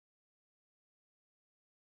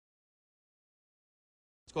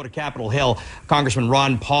Let's go to Capitol Hill. Congressman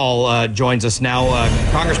Ron Paul joins us now.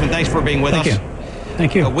 Congressman, thanks for being with us.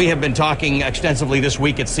 Thank you. We have been talking extensively this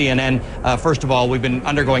week at CNN. First of all, we've been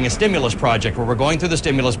undergoing a stimulus project where we're going through the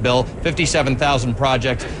stimulus bill, 57,000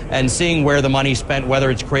 projects, and seeing where the money's spent, whether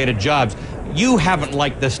it's created jobs. You haven't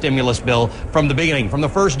liked the stimulus bill from the beginning, from the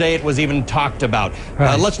first day it was even talked about.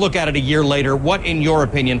 Right. Let's look at it a year later. What, in your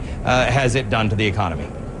opinion, has it done to the economy?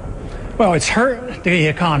 Well, it's hurt the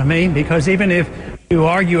economy because even if you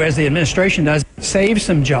argue, as the administration does, save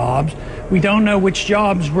some jobs, we don't know which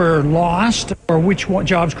jobs were lost or which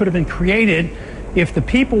jobs could have been created if the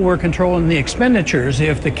people were controlling the expenditures,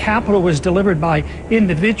 if the capital was delivered by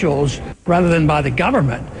individuals rather than by the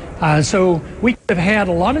government. So we could have had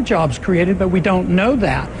a lot of jobs created, but we don't know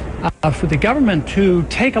that. For the government to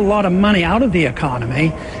take a lot of money out of the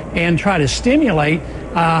economy and try to stimulate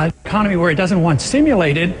the economy where it doesn't want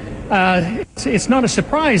stimulated, it's not a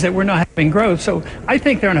surprise that we're not having growth. So I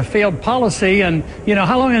think they're on a failed policy, and you know,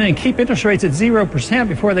 how long are they going to keep interest rates at 0%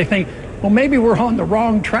 before they think, well, maybe we're on the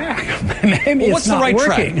wrong track. Maybe well, what's it's not the right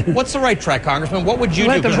working. track? What's the right track, Congressman? What would you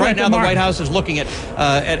do? Because right now the White House is looking at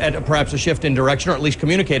perhaps a shift in direction, or at least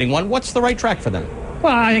communicating one. What's the right track for them?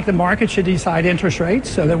 Well, I think the market should decide interest rates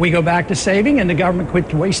so that we go back to saving and the government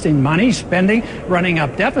quit wasting money, spending, running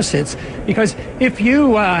up deficits. Because if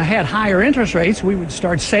you had higher interest rates, we would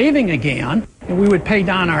start saving again, and we would pay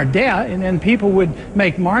down our debt, and then people would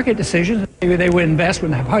make market decisions. Maybe they would invest when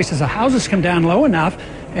the prices of houses come down low enough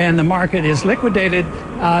and the market is liquidated,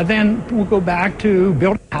 then we'll go back to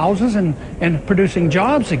building houses and producing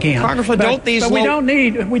jobs again. Congressman,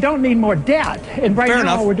 we don't need more debt. And right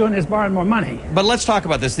now all we're doing is borrowing more money. But let's talk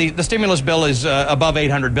about this. The stimulus bill is above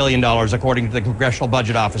 $800 billion, according to the Congressional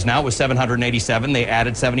Budget Office. Now it was $787. They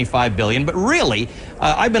added $75 billion. But really,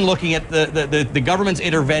 I've been looking at the government's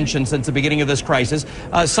intervention since the beginning of this crisis,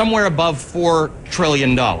 somewhere above $4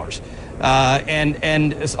 trillion.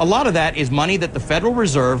 And a lot of that is money that the Federal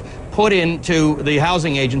Reserve put into the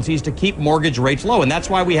housing agencies to keep mortgage rates low. And that's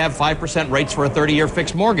why we have 5% rates for a 30-year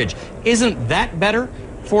fixed mortgage. Isn't that better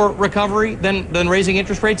for recovery than raising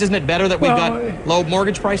interest rates? Isn't it better that we've got low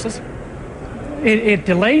mortgage prices? It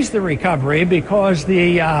delays the recovery because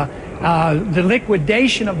the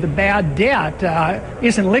liquidation of the bad debt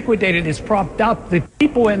isn't liquidated, it's propped up. The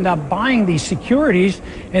people end up buying these securities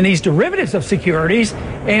and these derivatives of securities,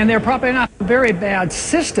 and they're propping up a very bad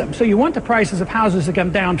system. So you want the prices of houses to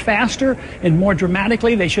come down faster and more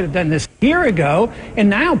dramatically. They should have done this a year ago, and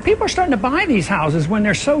now people are starting to buy these houses when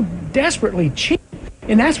they're so desperately cheap,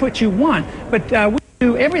 and that's what you want. But we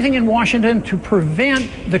do everything in Washington to prevent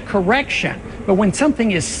the correction. But when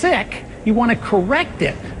something is sick, you want to correct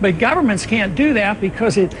it. But governments can't do that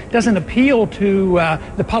because it doesn't appeal to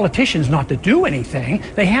the politicians not to do anything.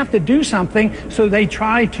 They have to do something, so they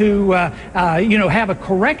try to have a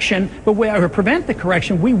correction, or prevent the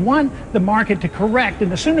correction. We want the market to correct,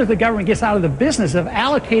 and the sooner the government gets out of the business of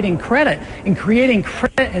allocating credit and creating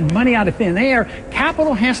credit and money out of thin air,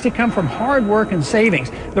 capital has to come from hard work and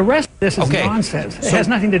savings. The rest of this is nonsense. It has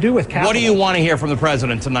nothing to do with capital. What do you want to hear from the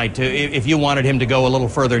president tonight, if you wanted him to go a little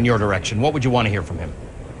further in your direction? What would you want to hear from him?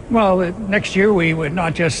 Well, next year we would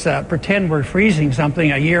not just pretend we're freezing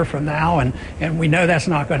something a year from now, and we know that's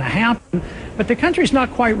not going to happen. But the country's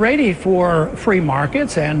not quite ready for free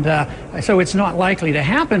markets, and so it's not likely to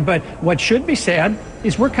happen. But what should be said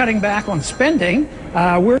is we're cutting back on spending.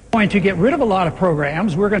 We're going to get rid of a lot of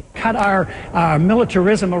programs. We're going to cut our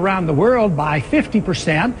militarism around the world by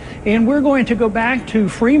 50%, and we're going to go back to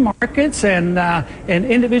free markets and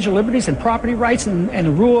individual liberties and property rights and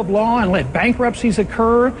the rule of law, and let bankruptcies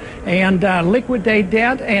occur and liquidate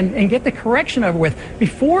debt and get the correction over with.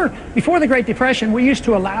 Before the Great Depression, we used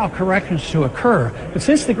to allow corrections to occur, but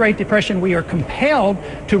since the Great Depression, we are compelled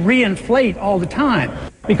to reinflate all the time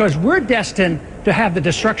because we're destined to have the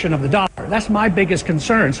destruction of the dollar. That's my biggest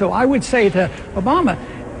concern. So I would say to Obama,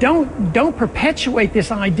 don't perpetuate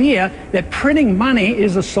this idea that printing money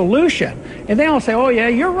is a solution. And they all say, oh yeah,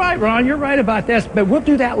 you're right, Ron, you're right about this, but we'll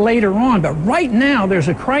do that later on. But right now there's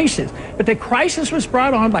a crisis. But the crisis was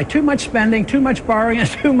brought on by too much spending, too much borrowing, and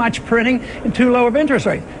too much printing, and too low of interest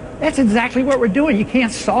rates. That's exactly what we're doing. You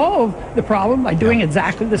can't solve the problem by doing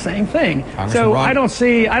exactly the same thing. So I don't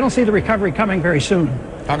see the recovery coming very soon.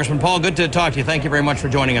 Congressman Paul, good to talk to you. Thank you very much for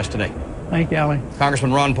joining us today. Thank you, Ali.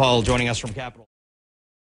 Congressman Ron Paul joining us from Capitol.